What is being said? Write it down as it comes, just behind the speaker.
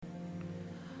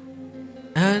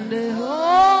And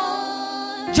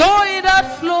oh, joy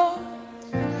that flow.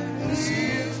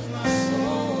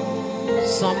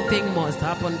 Something must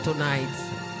happen tonight.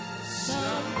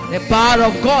 The power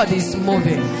of God is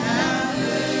moving.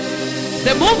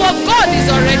 The move of God is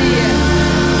already here.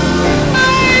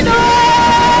 I know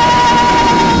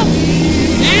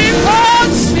He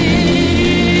touched me.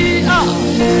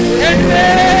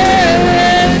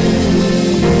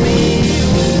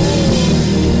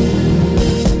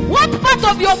 What part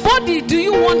of your body do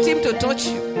you want Him to touch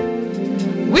you?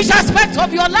 Which aspect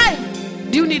of your life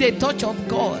do you need a touch of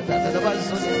God?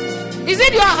 Is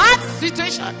it your heart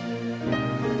situation?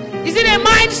 Is it a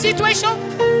mind situation?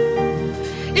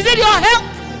 Is it your health?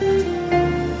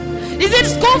 Is it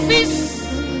school fees?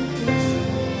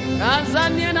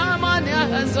 Something and I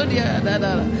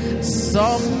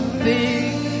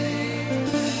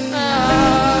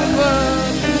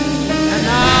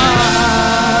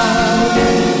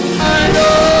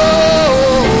know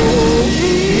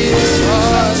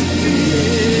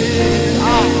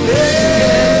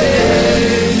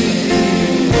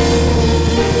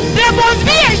there must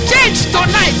be a change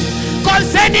tonight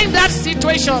concerning that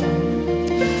situation.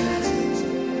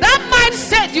 That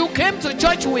mindset you came to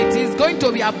church with is going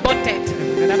to be aborted.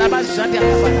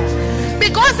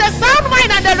 Because the sound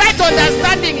mind and the right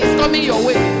understanding is coming your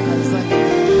way.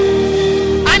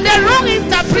 And the wrong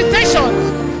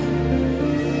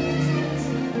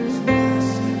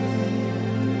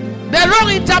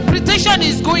interpretation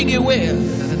is going away.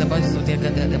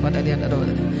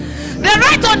 The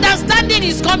right understanding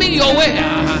is coming your way.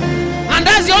 And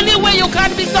that's the only way you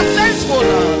can be successful.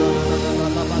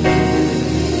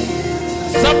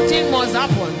 Something must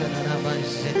happen.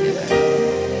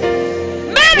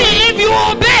 Mary, if you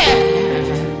obey.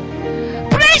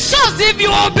 Precious, if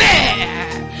you obey.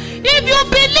 If you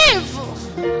believe.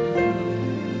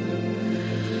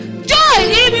 Joy,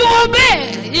 if you obey.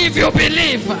 If you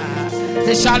believe.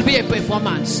 There shall be a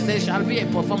performance. There shall be a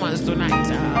performance tonight.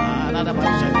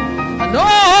 No,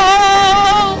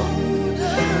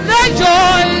 the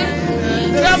joy,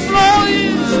 the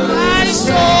flowing my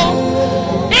soul.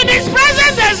 In His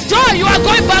presence there's joy. You are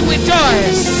going back with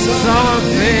joy.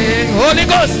 Something. Holy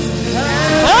Ghost,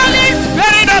 Holy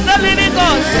Spirit of the living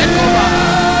God, take over.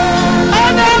 Oh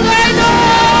no, I know.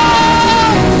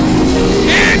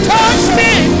 He touched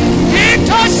me. He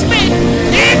touched me.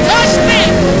 He touched me.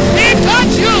 He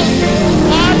touched you.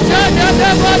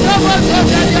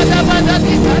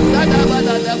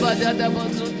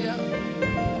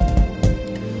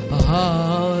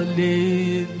 Hallelujah.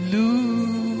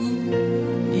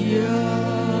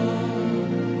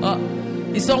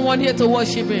 Is someone here to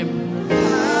worship Him?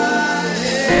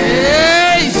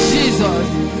 Hey, Jesus.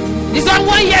 Is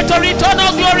someone here to return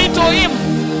all glory to Him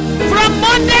from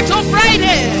Monday to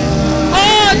Friday?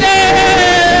 Hallelujah.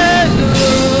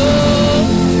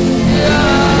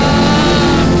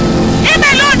 Him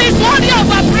alone is worthy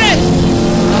of our praise.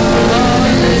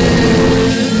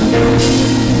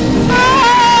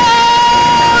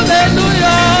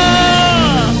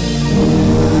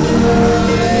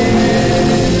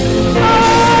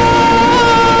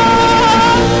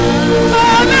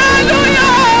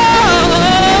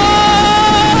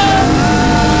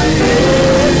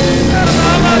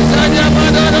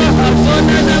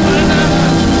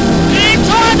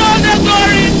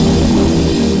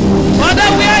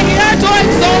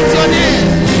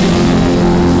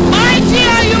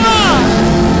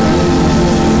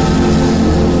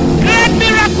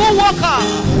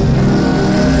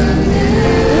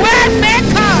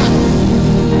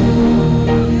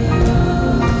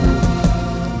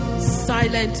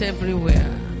 Everywhere.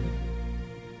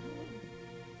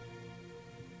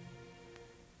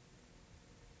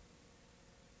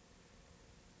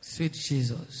 Sweet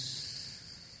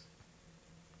Jesus.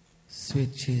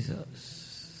 Sweet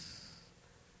Jesus.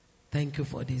 Thank you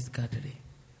for this gathering.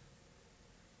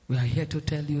 We are here to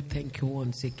tell you thank you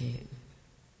once again.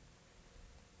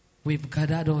 We've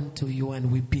gathered unto you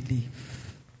and we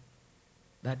believe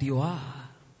that you are.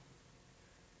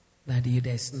 That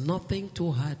there's nothing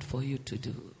too hard for you to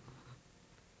do.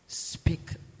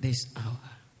 Speak this hour.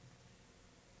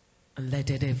 And let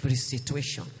it every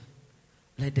situation,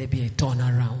 let there be a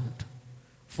turnaround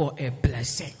for a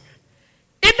blessing.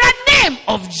 In the name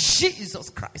of Jesus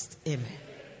Christ. Amen.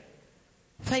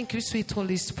 Thank you, sweet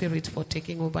Holy Spirit, for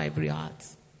taking over every heart.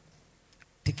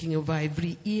 Taking over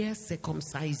every ear,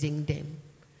 circumcising them.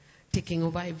 Taking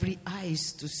over every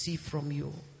eyes to see from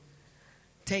you.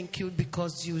 Thank you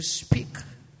because you speak.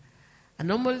 And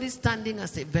normally standing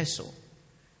as a vessel,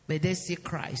 may they see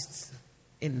Christ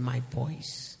in my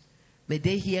voice. May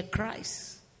they hear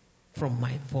Christ from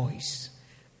my voice.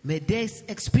 May they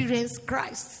experience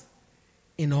Christ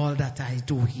in all that I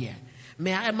do here.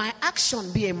 May my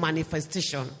action be a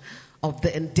manifestation of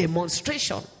the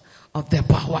demonstration of the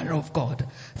power of God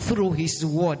through his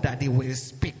word that he will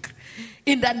speak.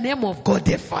 In the name of God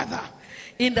the Father,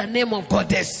 in the name of God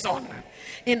the Son,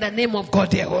 in the name of God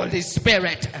the Holy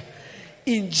Spirit.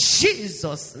 In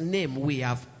Jesus' name we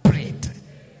have prayed.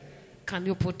 Can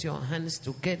you put your hands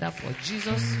together for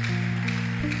Jesus?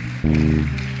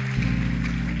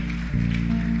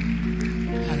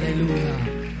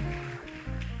 Hallelujah.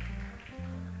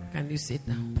 Can you sit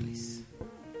down, please?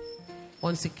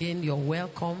 Once again, you're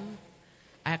welcome.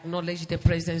 I acknowledge the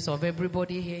presence of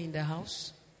everybody here in the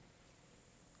house.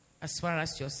 As far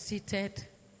as you're seated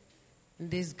in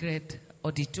this great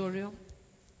auditorium,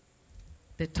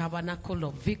 the tabernacle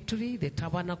of victory, the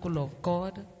tabernacle of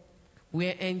God,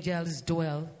 where angels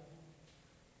dwell,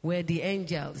 where the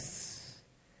angels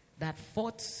that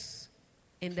fought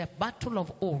in the battle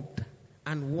of old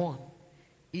and won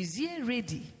is here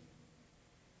ready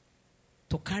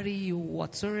to carry you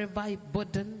whatsoever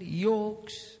burden,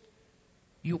 yokes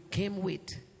you came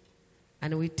with,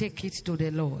 and we take it to the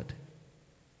Lord.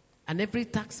 And every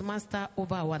taskmaster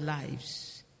over our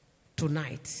lives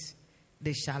tonight,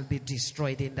 they shall be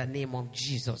destroyed in the name of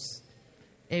Jesus.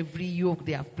 Every yoke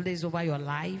they have placed over your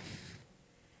life,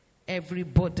 every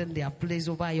burden they have placed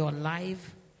over your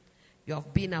life, you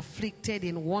have been afflicted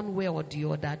in one way or the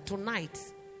other. Tonight,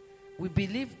 we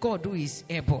believe God who is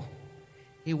able.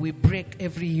 He will break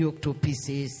every yoke to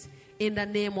pieces. In the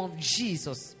name of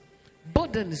Jesus,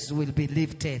 burdens will be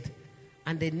lifted.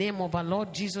 And the name of our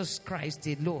Lord Jesus Christ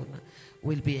alone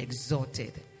will be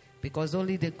exalted. Because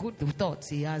only the good thoughts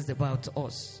he has about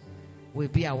us will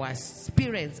be our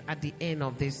experience at the end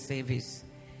of this service.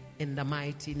 In the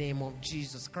mighty name of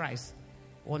Jesus Christ.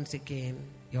 Once again,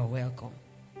 you're welcome.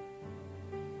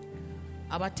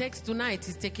 Our text tonight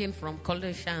is taken from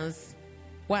Colossians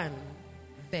 1,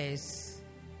 verse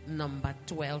number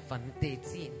 12 and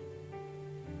 13.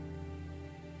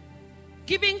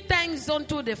 Giving thanks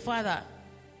unto the Father,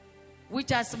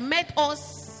 which has made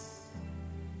us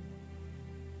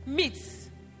meet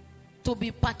to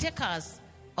be partakers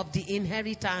of the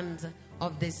inheritance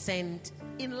of the saints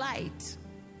in light.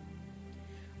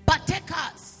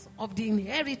 Partakers of the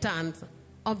inheritance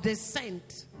of the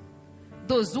saints.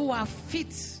 Those who are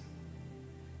fit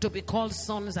to be called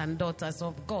sons and daughters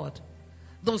of God.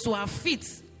 Those who are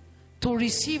fit to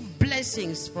receive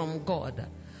blessings from God.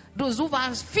 Those who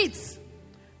are fit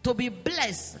to be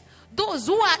blessed. Those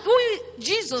who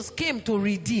Jesus came to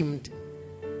redeem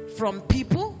from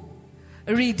people,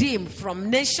 redeem from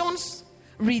nations,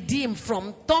 redeem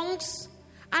from tongues,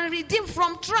 and redeem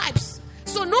from tribes.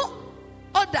 So no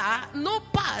other, no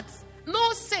part,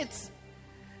 no set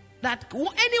that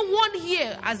anyone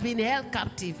here has been held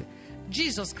captive.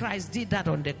 Jesus Christ did that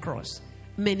on the cross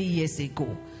many years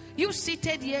ago. You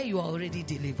seated here, you are already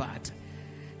delivered.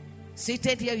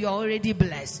 Seated here, you are already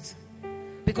blessed.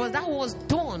 Because that was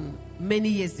done many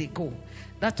years ago.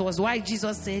 That was why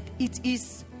Jesus said, it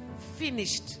is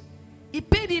finished. He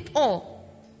paid it all.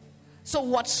 So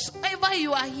whatsoever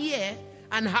you are here,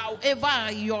 and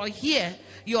however you're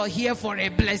here for a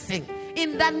blessing.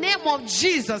 In the name of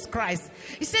Jesus Christ.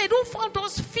 He said, who found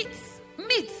us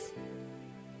meet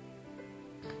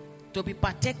to be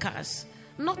partakers?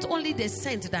 Not only the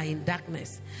saints that are in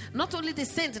darkness, not only the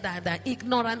saints that are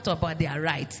ignorant about their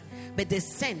rights, but the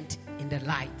saints in the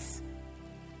light.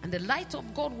 And the light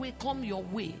of God will come your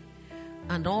way,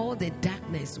 and all the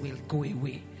darkness will go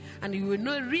away. And you will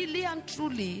know really and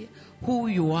truly who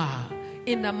you are.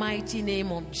 In the mighty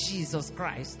name of Jesus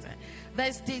Christ.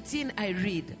 Verse 18 I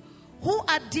read, who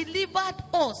had delivered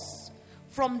us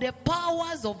from the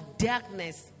powers of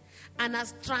darkness and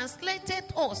has translated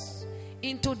us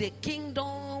into the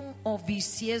kingdom of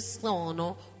his dear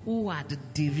Son, who had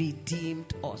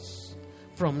redeemed us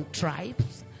from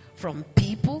tribes, from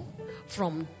people,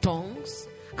 from tongues,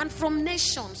 and from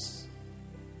nations.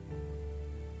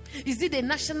 Is it a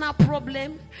national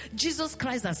problem? Jesus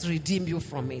Christ has redeemed you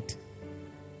from it.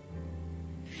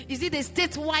 Is it a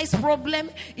state-wise problem?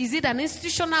 Is it an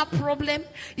institutional problem?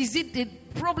 Is it the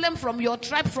problem from your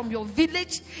tribe, from your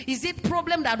village? Is it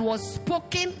problem that was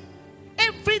spoken?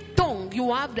 Every tongue,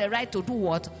 you have the right to do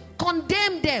what?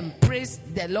 Condemn them. Praise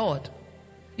the Lord.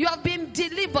 You have been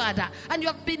delivered and you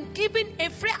have been given a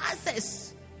free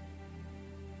access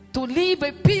to live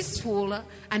a peaceful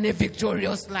and a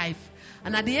victorious life.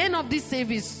 And at the end of this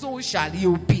service, so shall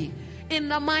you be. In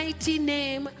the mighty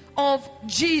name of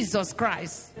Jesus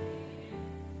Christ.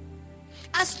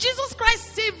 As Jesus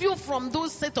Christ saved you from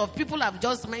those set of people I've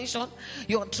just mentioned,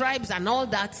 your tribes and all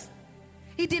that,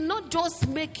 He did not just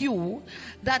make you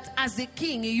that as a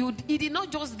king, he did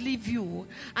not just leave you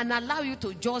and allow you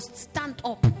to just stand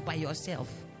up by yourself.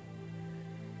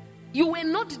 You were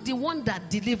not the one that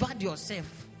delivered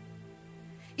yourself.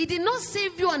 He did not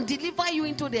save you and deliver you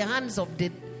into the hands of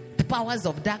the powers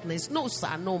of darkness. No,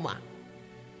 sir, no, ma.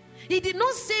 He did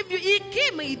not save you. He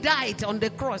came, he died on the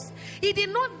cross. He did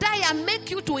not die and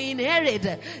make you to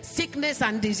inherit sickness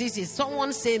and diseases.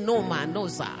 Someone say, no, ma, no,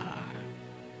 sir.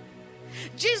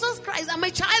 Jesus Christ, I'm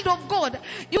a child of God.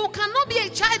 You cannot be a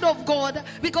child of God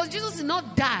because Jesus did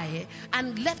not die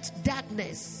and left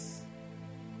darkness.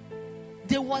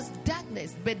 There was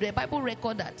darkness, but the Bible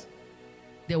records that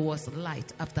there was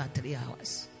light after 3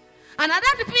 hours. And at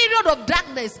that period of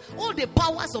darkness, all the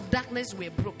powers of darkness were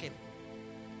broken.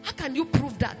 How can you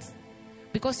prove that?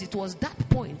 Because it was that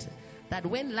point that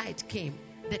when light came,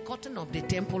 the curtain of the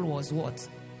temple was what?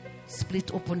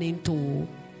 Split open into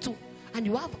two. And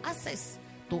you have access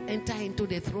to enter into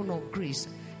the throne of grace.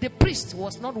 The priest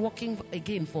was not working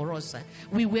again for us.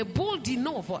 We were bold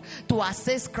enough to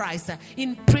access Christ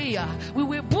in prayer. We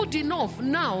were bold enough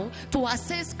now to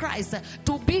access Christ,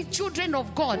 to be children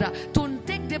of God, to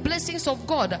take the blessings of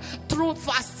God through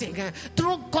fasting,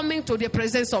 through coming to the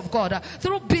presence of God,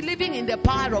 through believing in the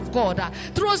power of God,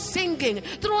 through singing,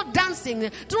 through dancing,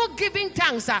 through giving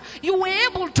thanks. You were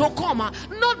able to come,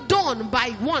 not done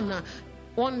by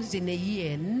once in a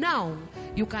year. Now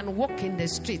you can walk in the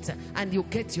streets and you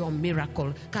get your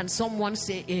miracle. Can someone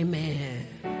say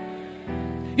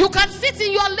amen? You can sit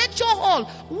in your lecture hall.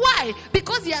 Why?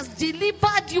 Because he has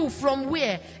delivered you from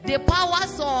where? The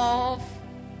powers of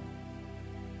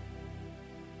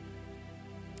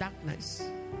darkness.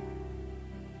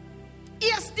 He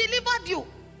has delivered you.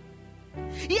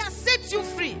 He has set you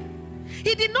free.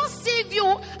 He did not save you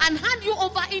and hand you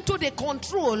over into the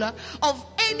control of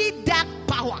any dark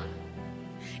power.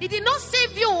 He did not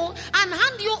save you and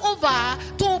hand you over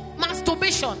to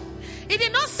masturbation. He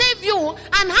did not save you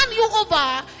and hand you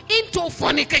over into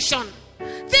fornication.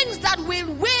 Things that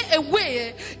will wear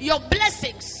away your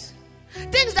blessings.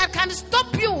 Things that can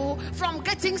stop you from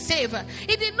getting saved.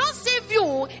 He did not save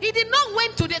you. He did not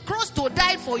went to the cross to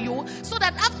die for you so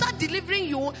that after delivering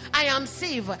you, I am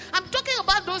saved. I'm talking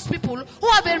about those people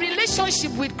who have a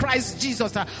relationship with Christ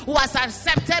Jesus, who has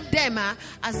accepted them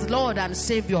as Lord and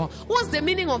Savior. What's the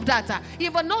meaning of that? If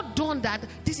you have not done that,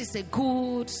 this is a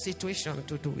good situation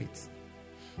to do it.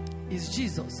 Is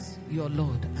Jesus your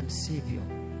Lord and Savior?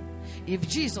 If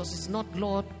Jesus is not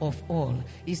Lord of all,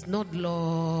 he's not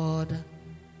Lord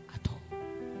at all.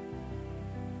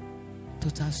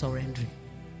 Total surrendering.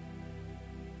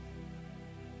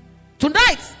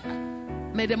 Tonight,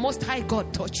 may the Most High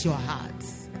God touch your heart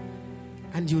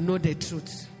and you know the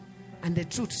truth, and the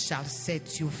truth shall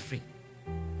set you free.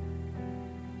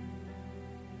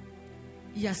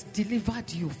 He has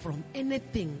delivered you from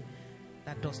anything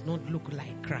that does not look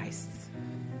like Christ.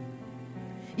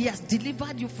 He has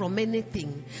delivered you from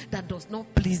anything that does not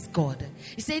please God.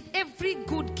 He said every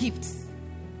good gift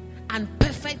and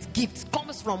perfect gift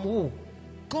comes from who?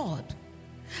 God.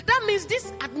 That means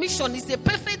this admission is a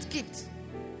perfect gift.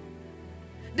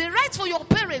 The rights for your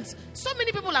parents, so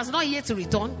many people has not yet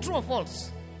returned. True or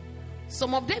false?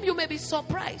 Some of them you may be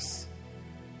surprised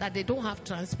that they don't have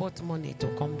transport money to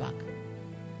come back.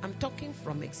 I'm talking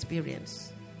from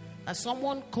experience. As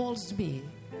someone calls me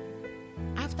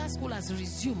after school has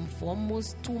resumed for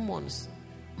almost 2 months,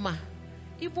 ma,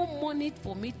 even money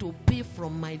for me to pay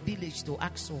from my village to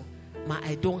Axel, ma,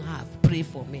 I don't have. Pray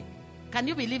for me. Can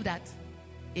you believe that?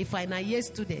 A final year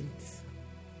student.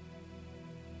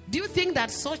 Do you think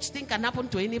that such thing can happen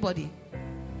to anybody?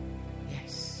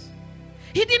 Yes.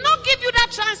 He did not give you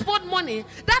that transport money,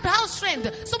 that house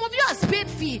rent. Some of you has paid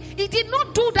fee. He did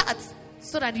not do that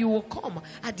so that you will come.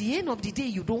 At the end of the day,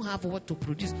 you don't have what to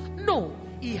produce. No,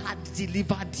 he had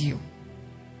delivered you.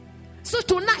 So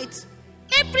tonight,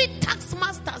 every tax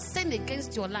master sent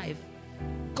against your life,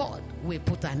 God will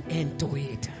put an end to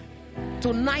it.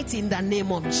 Tonight, in the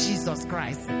name of Jesus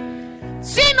Christ.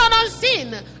 Seen or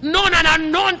unseen, known and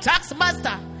unknown tax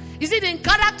master. Is it in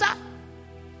character?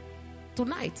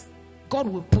 Tonight, God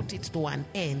will put it to an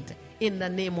end in the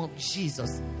name of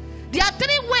Jesus. There are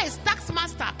 3 ways tax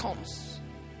master comes.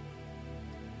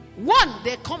 1,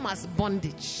 they come as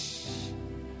bondage.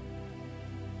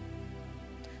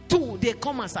 2, they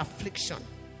come as affliction.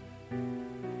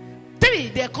 3,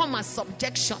 they come as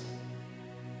subjection.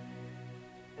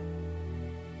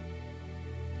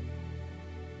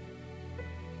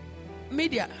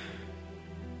 Media.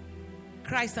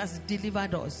 Christ has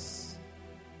delivered us.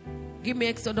 Give me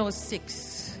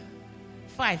Exodus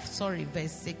 5,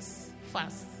 verse 6.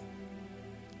 Fast.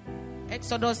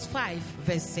 Exodus 5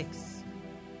 verse 6.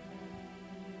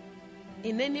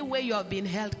 In any way you have been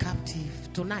held captive,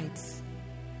 tonight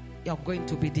you're going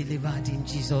to be delivered in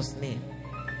Jesus' name.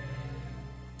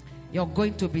 You're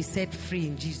going to be set free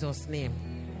in Jesus' name.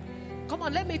 Come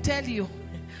on, let me tell you.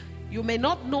 You may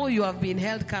not know you have been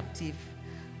held captive,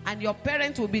 and your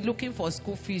parents will be looking for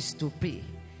school fees to pay.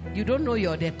 You don't know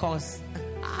you're the cause.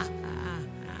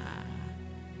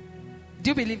 Do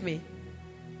you believe me?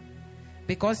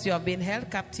 Because you have been held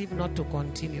captive not to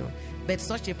continue. But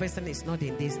such a person is not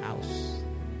in this house.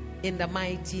 In the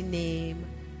mighty name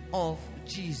of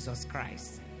Jesus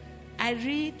Christ. I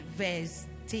read verse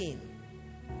 10.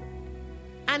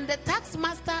 And the tax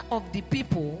master of the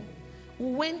people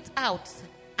went out,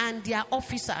 and their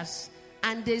officers,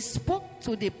 and they spoke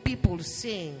to the people,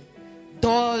 saying,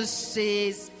 thus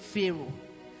says Pharaoh,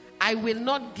 I will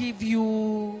not give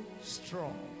you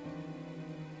straw.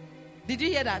 Did you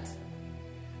hear that?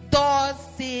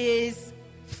 Thus says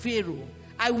Pharaoh,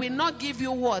 I will not give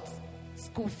you what?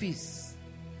 School fees.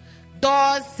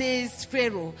 Thus says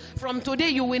Pharaoh, from today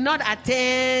you will not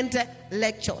attend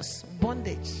lectures.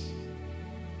 Bondage.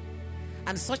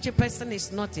 And such a person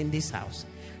is not in this house.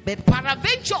 But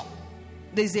peradventure,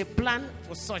 there is a plan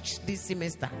for such this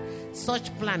semester.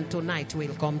 Such plan tonight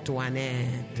will come to an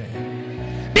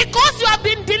end. Because you have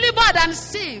been delivered and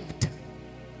saved.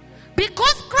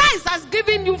 Because Christ has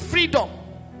given you freedom.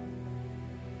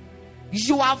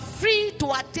 You are free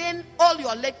to attend all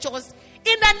your lectures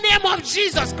in the name of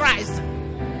Jesus Christ.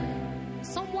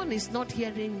 Someone is not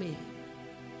hearing me.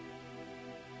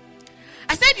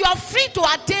 I said you are free to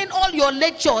attend all your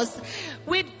lectures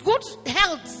with good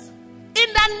health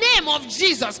in the name of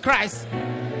Jesus Christ.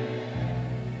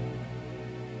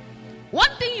 One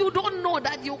thing you don't know,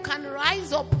 that you can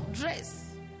rise up,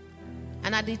 dress,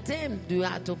 and at the time you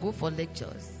have to go for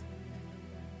lectures,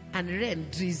 and rain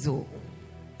drizzle,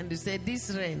 and you say,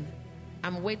 this rain,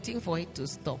 I'm waiting for it to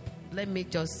stop. Let me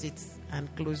just sit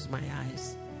and close my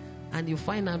eyes. And you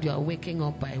find out you are waking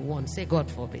up by 1. Say,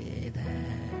 God forbid.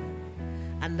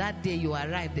 And that day you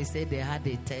arrive, they say they had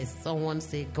a test. Someone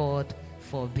say, God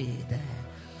forbid.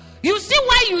 You see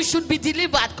why you should be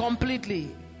delivered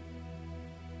completely.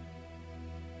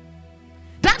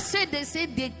 That said, they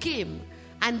said they came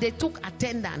and they took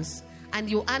attendance, and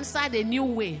you answered a new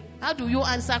way. How do you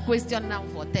answer question now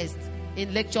for test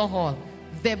in lecture hall?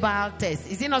 Verbal test.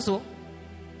 Is it not so?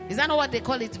 Is that not what they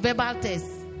call it? Verbal test.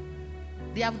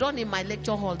 They have done in my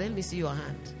lecture hall. Let me see your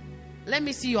hand. Let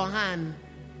me see your hand.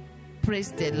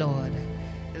 Praise the Lord.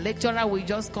 The lecturer will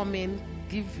just come in,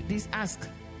 give this, ask,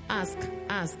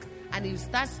 and you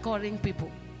start scoring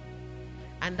people.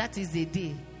 And that is the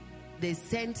day they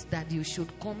sent that you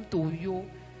should come to you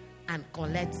and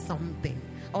collect something.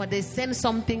 Or they send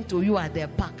something to you at the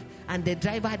park, and the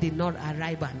driver did not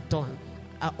arrive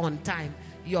on time.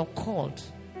 You're called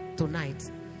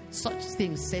tonight. Such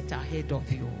things set ahead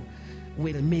of you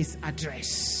will miss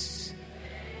address.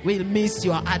 Will miss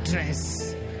your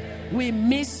address. We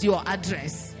miss your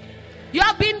address. You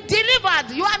have been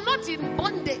delivered. You are not in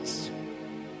bondage.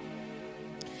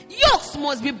 Yokes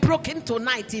must be broken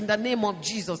tonight in the name of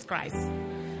Jesus Christ.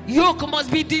 Yoke must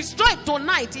be destroyed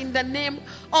tonight in the name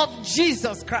of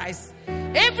Jesus Christ.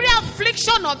 Every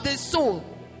affliction of the soul.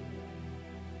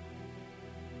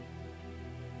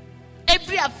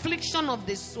 Every affliction of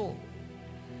the soul.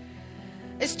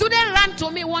 A student ran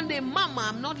to me one day, Mama,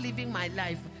 I'm not living my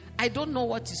life. I don't know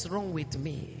what is wrong with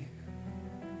me.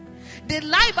 The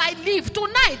life I live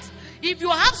tonight, if you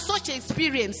have such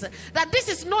experience that this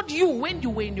is not you when you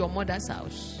were in your mother's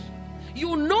house,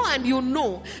 you know, and you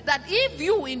know that if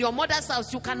you in your mother's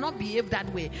house, you cannot behave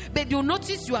that way, but you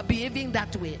notice you are behaving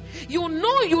that way. You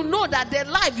know that the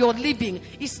life you're living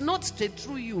is not the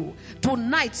true you.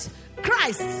 Tonight,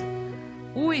 Christ,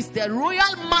 who is the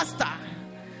royal master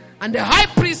and the high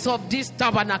priest of this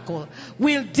tabernacle,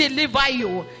 will deliver you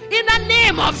in the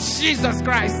name of Jesus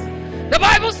Christ. The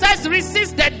Bible says,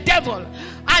 resist the devil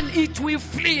and it will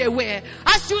flee away.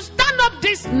 As you stand up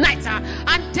this night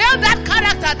and tell that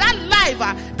character, that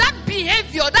life, that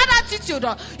behavior, that attitude,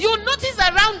 you notice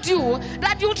around you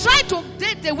that you try to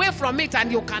get away from it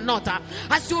and you cannot.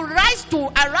 As you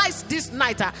arise this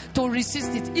night to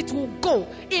resist it, it will go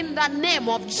in the name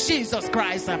of Jesus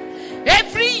Christ.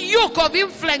 Every yoke of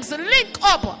influence link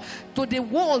up to the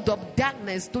world of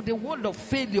darkness, to the world of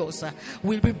failures,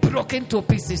 will be broken to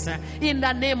pieces in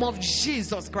the name of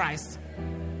Jesus Christ.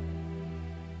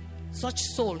 Such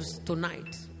souls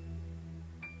tonight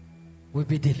will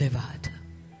be delivered,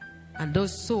 and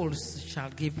those souls shall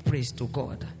give praise to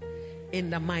God in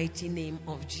the mighty name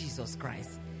of Jesus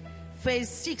Christ. Verse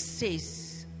 6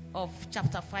 says of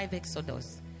chapter 5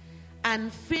 Exodus,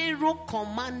 And Pharaoh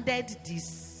commanded the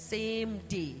same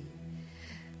day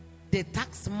the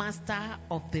tax master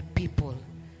of the people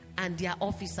and their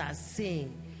officers,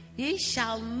 saying, he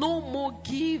shall no more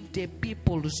give the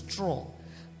people straw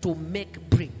to make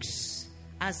bricks.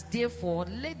 As therefore,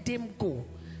 let them go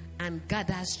and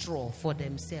gather straw for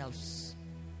themselves.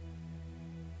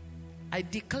 I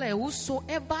declare,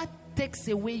 whosoever takes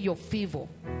away your favor,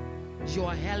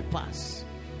 your helpers,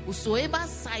 whosoever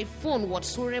siphon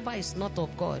whatsoever is not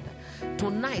of God,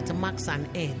 tonight marks an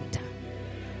end.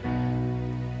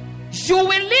 You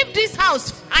will leave this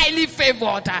house highly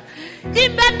favored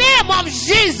in the name of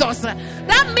Jesus.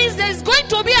 That means there's going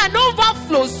to be an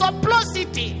overflow,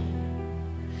 surplusity.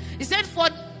 He said, for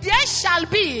there shall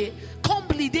be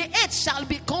comely, the earth shall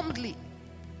be comely.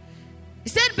 He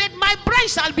said, but my bride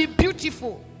shall be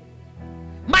beautiful,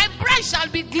 my bride shall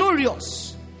be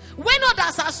glorious. When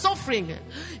others are suffering,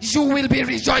 you will be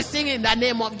rejoicing in the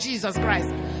name of Jesus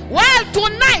Christ. Well,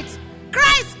 tonight,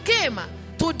 Christ came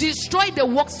to destroy the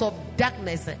works of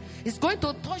darkness. It's going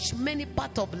to touch many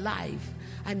parts of life,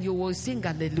 and you will sing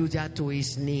hallelujah to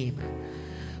his name.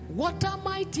 What a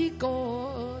mighty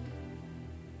God.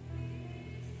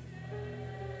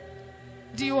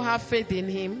 Do you have faith in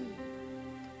him?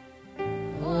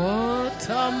 What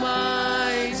a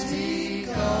mighty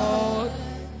God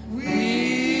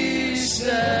we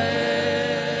serve.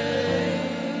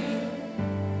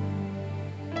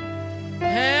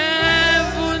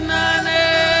 Heaven and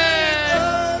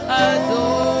earth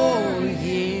adore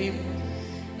him.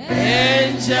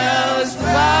 Angels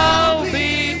bow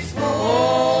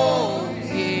before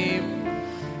him.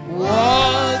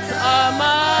 What a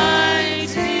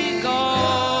mighty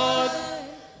God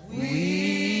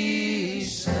we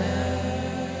serve.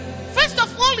 First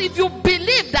of all, if you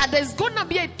believe that there's going to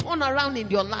be a turnaround in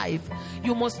your life,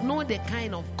 you must know the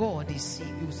kind of God you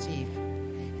save.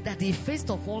 That he first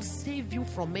of all save you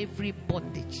from every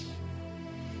bondage.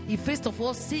 He first of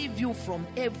all save you from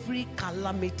every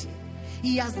calamity.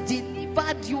 He has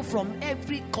delivered you from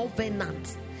every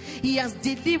covenant. He has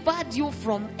delivered you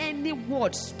from any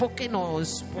word spoken or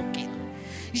unspoken.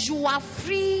 You are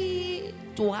free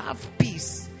to have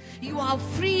peace. You are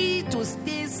free to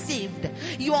stay saved.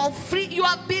 You are free. You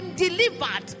have been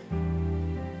delivered.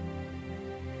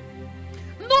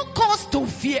 No cause to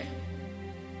fear.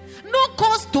 No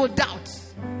cause to doubt.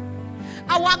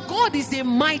 Our God is a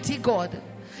mighty God.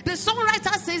 The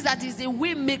songwriter says that he's a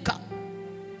way maker.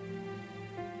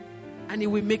 And he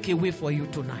will make a way for you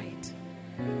tonight.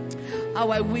 How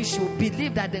I wish you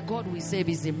believe that the God we save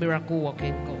is a miracle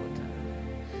working God.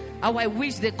 How I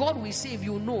wish the God we save,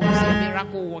 you know, is a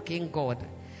miracle working God.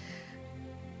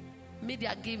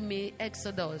 Media give me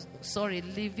Leviticus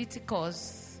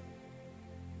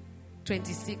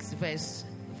 26 verse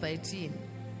 13.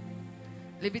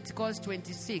 Leviticus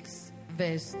 26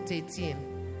 verse 13.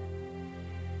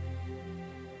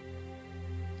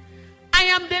 I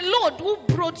am the Lord who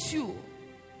brought you.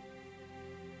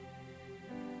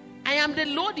 I am the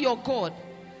Lord your God,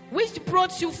 which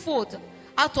brought you forth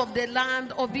out of the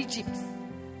land of Egypt,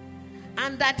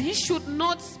 and that he should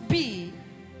not be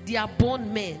their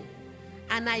bondman.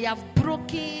 And I have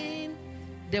broken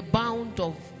the bound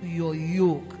of your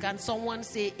yoke. Can someone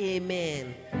say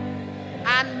amen?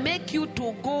 And make you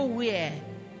to go where?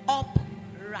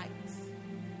 Upright.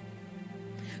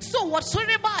 So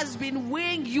whatsoever has been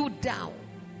weighing you down,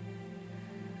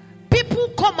 people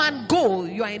come and go.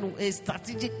 You are in a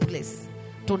strategic place.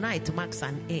 Tonight marks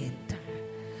an end.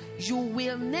 You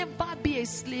will never be a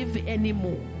slave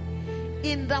anymore.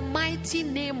 In the mighty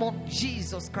name of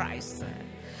Jesus Christ.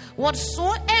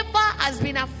 Whatsoever has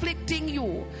been afflicting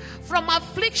you, from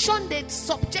affliction they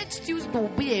subject you to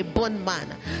be a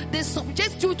bondman. They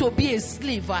subject you to be a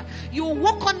slave. You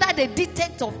walk under the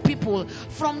dictate of people.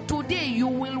 From today you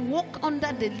will walk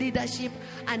under the leadership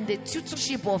and the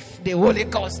tutorship of the Holy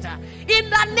Ghost. In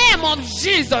the name of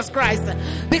Jesus Christ.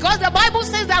 Because the Bible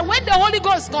says that when the Holy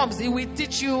Ghost comes, he will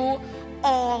teach you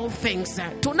all things.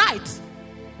 Tonight,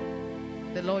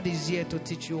 the Lord is here to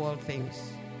teach you all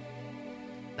things.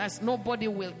 That nobody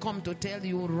will come to tell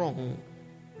you wrong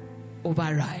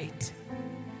over right.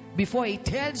 Before he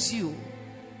tells you,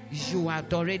 you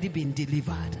have already been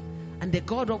delivered. And the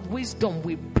God of wisdom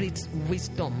will breathe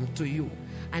wisdom to you.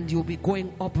 and you'll be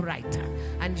going upright,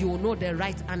 and you will know the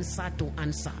right answer to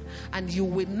answer. And you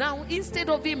will now, instead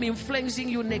of him influencing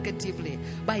you negatively,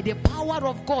 by the power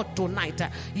of God tonight,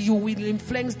 you will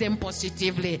influence them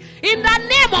positively. In the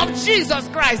name of Jesus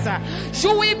Christ,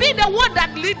 you will be the one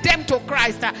that lead them to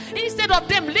Christ, instead of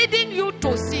them leading you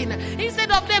to sin,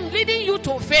 instead of them leading you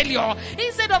to failure,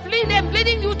 instead of them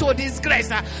leading you to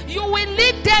disgrace. You will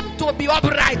lead them to be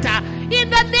upright. In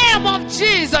the name of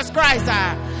Jesus Christ.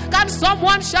 Can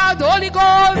someone shout the Holy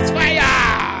Ghost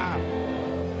fire?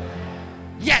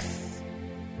 Yes.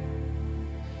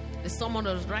 The summon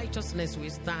of righteousness will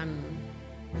stand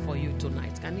for you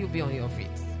tonight. Can you be on your feet?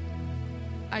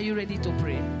 Are you ready to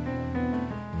pray?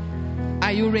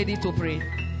 Are you ready to pray?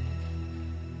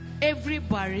 Every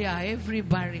barrier, every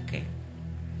barricade,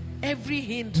 every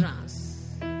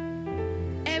hindrance,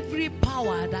 every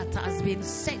power that has been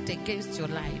set against your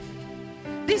life.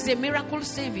 This is a miracle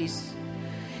service.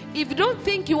 If you don't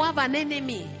think you have an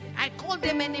enemy, I call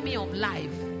them enemy of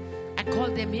life. I call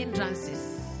them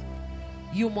hindrances.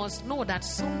 You must know that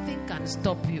something can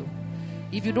stop you.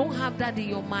 If you don't have that in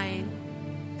your mind,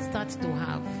 start to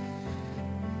have.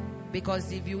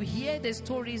 Because if you hear the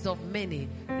stories of many,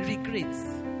 regrets.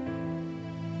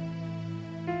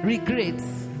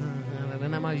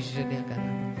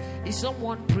 Is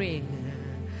someone praying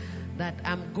that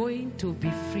I'm going to be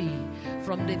free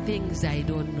from the things I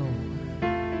don't know?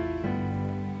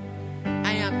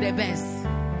 I am the best.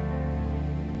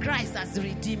 Christ has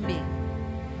redeemed me.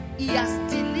 He has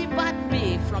delivered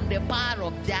me from the power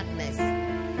of darkness.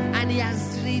 And he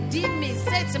has redeemed me,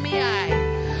 set me high.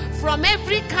 From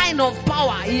every kind of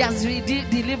power, he has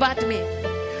delivered me.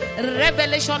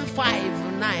 Revelation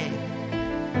 5:9.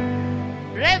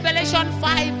 Revelation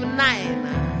 5:9.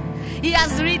 He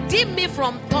has redeemed me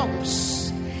from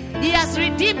tongues. He has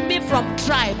redeemed me from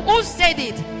tribe. Who said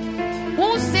it?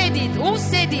 Who said it? Who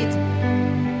said it?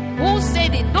 Who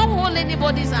said it? Don't hold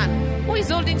anybody's hand. Who is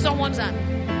holding someone's hand?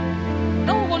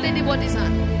 Don't hold anybody's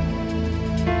hand.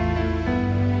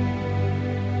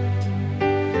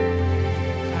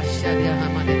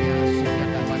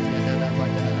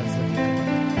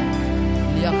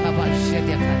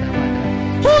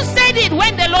 Who said it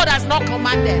when the Lord has not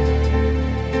commanded?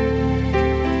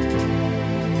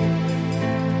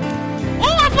 Who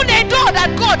opened a door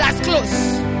that God has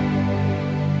closed?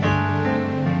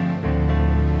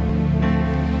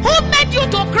 Who made you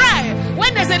to cry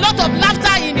when there's a lot of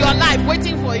laughter in your life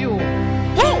waiting for you?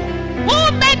 Who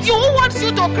made you? Who wants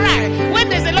you to cry when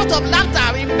there's a lot of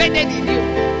laughter embedded in you?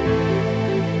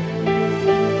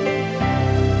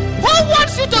 Who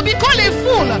wants you to be called a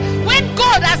fool when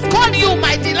God has called you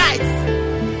my delight?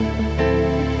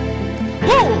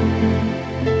 Who?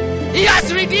 He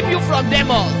has redeemed you from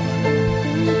them all.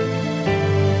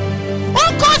 Who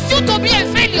caused you to be a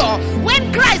failure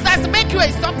when Christ has made you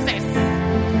a success?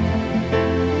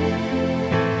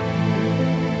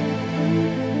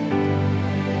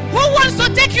 Who wants to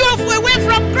take you away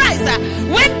from Christ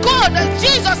when God,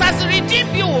 Jesus, has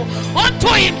redeemed you unto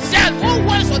himself? Who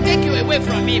wants to take you away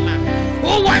from him?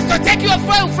 Who wants to take you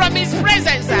away from his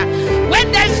presence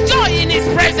when there's joy in his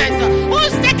presence?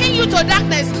 Who's taking you to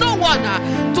darkness? No one.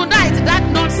 Tonight that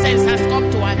nonsense has come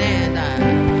to an end.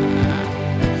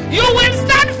 You will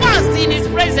stand fast in his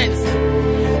presence,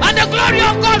 and the glory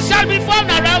of God shall be found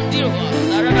around you.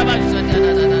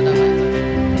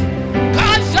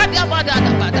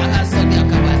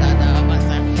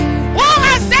 Who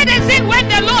has said a thing when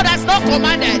the Lord has not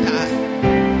commanded?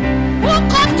 Who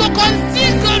come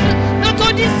to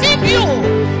deceive you?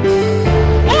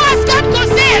 Who has come to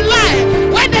say a lie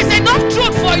when there's enough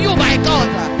truth for you by God?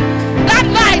 That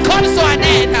lie comes to an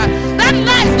end.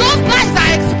 Those lies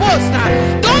are exposed.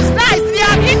 Those lies, they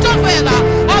are Ahithophel.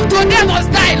 Of today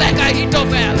must die like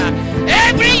Ahithophel.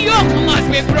 Every yoke must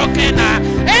be broken.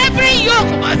 Every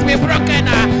yoke must be broken.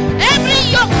 Every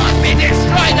yoke must be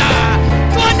destroyed.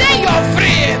 Today you're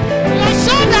free. Your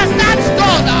shoulders stand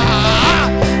stored.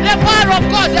 The power of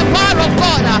God, the power of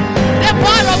God, the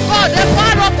power of God, the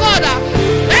power of God.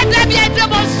 Let there be a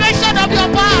demonstration of your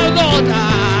power, Lord.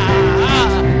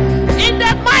 In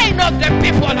the mind of the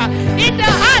people, in the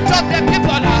heart of the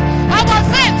people, our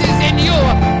faith is in you,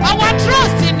 our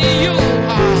trust in you.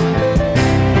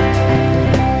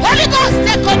 Holy Ghost,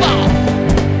 take over.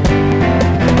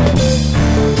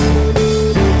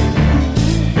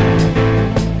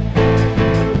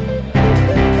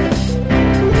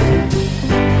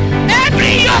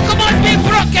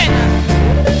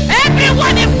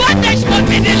 Everyone in bondage must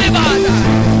be delivered.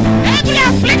 Every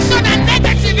affliction and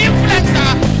negative influence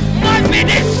must be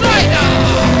destroyed.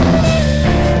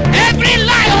 Every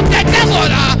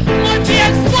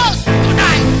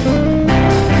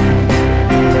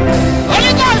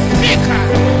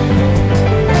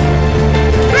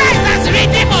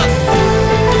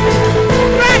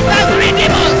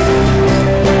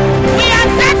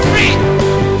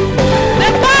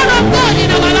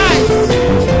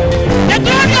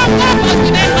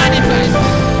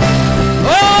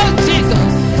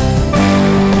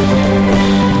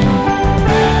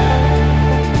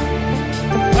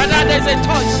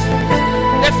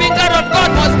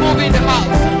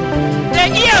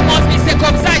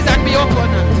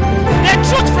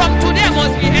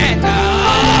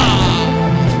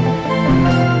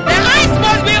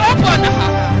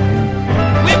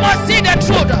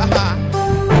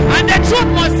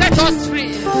us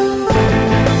free.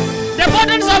 The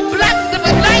burdens of